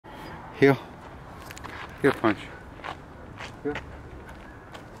Heel. Heel punch. Heel.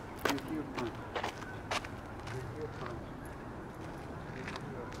 Good heel punch. Good heel punch.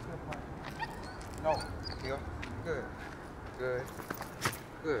 No. Heel. Good. Good.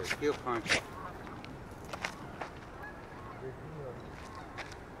 Good. Heel punch. Good heel.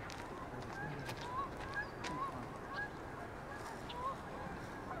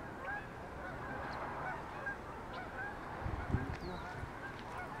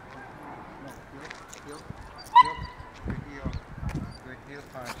 Good heel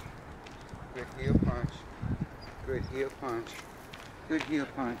punch. Good heel punch. Good heel punch. Good heel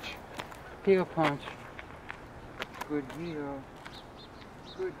punch. Heel punch. Good heel.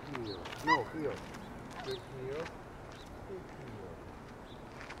 Good heel. No, heel. Good heel. Good heel. Good heel.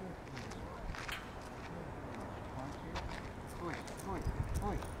 Punch it. Push, push,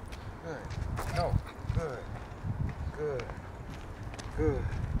 push. Good. No. Good. Good. Good.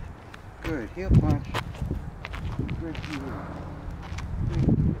 Good. Heel punch. Good heel. Good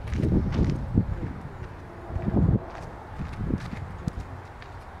heel.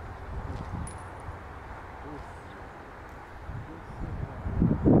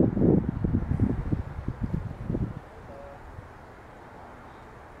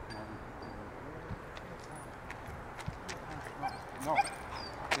 No.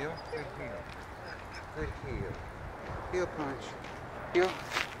 Heel. Good heel. Good heel. Heel punch. Heel.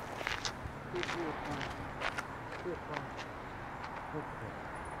 Good heel punch. Heel punch. Good heel.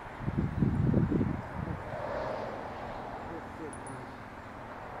 Good heel punch.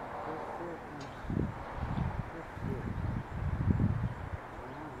 Good heel punch.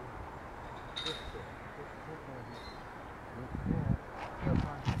 Good heel. Good heel. Heel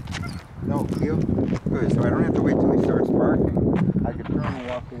punch. No, heel. Good. So I don't have to wait till he starts barking. I can turn and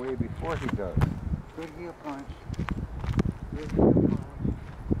walk away before he does. Good heel punch. Good heel punch.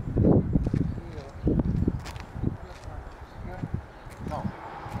 Heel. Heel punch. Good. No.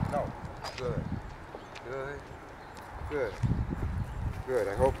 No. Good. Good. Good. Good.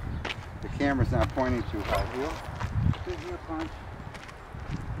 I hope the camera's not pointing too high. Heel. Good heel punch.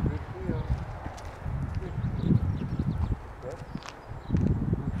 Good heel. Good heel. Good.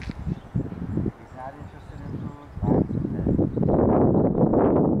 He's not interested in food.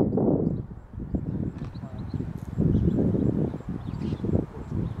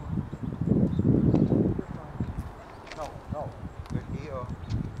 No, no. Good heel.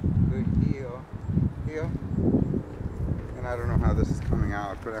 Good heel. Heel. And I don't know how this is coming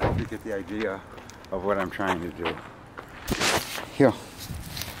out, but I hope you get the idea of what I'm trying to do. Heel.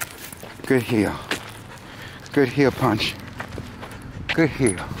 Good heel. Good heel punch. Good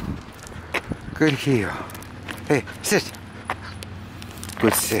heel. Good heel. Hey, sit.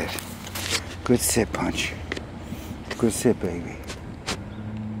 Good sit. Good sit punch. Good sit, baby.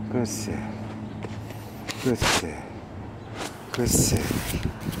 Good sit. Good sit. Good sit.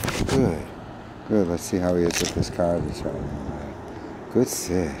 Good. Good. Let's see how he is with this card he's holding. Good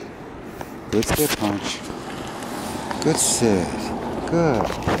sit. Good sit punch. Good sit. Good.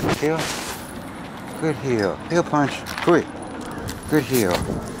 Heel. Good heel. Heel punch. Good. Good heel.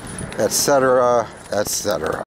 Etc. Etc.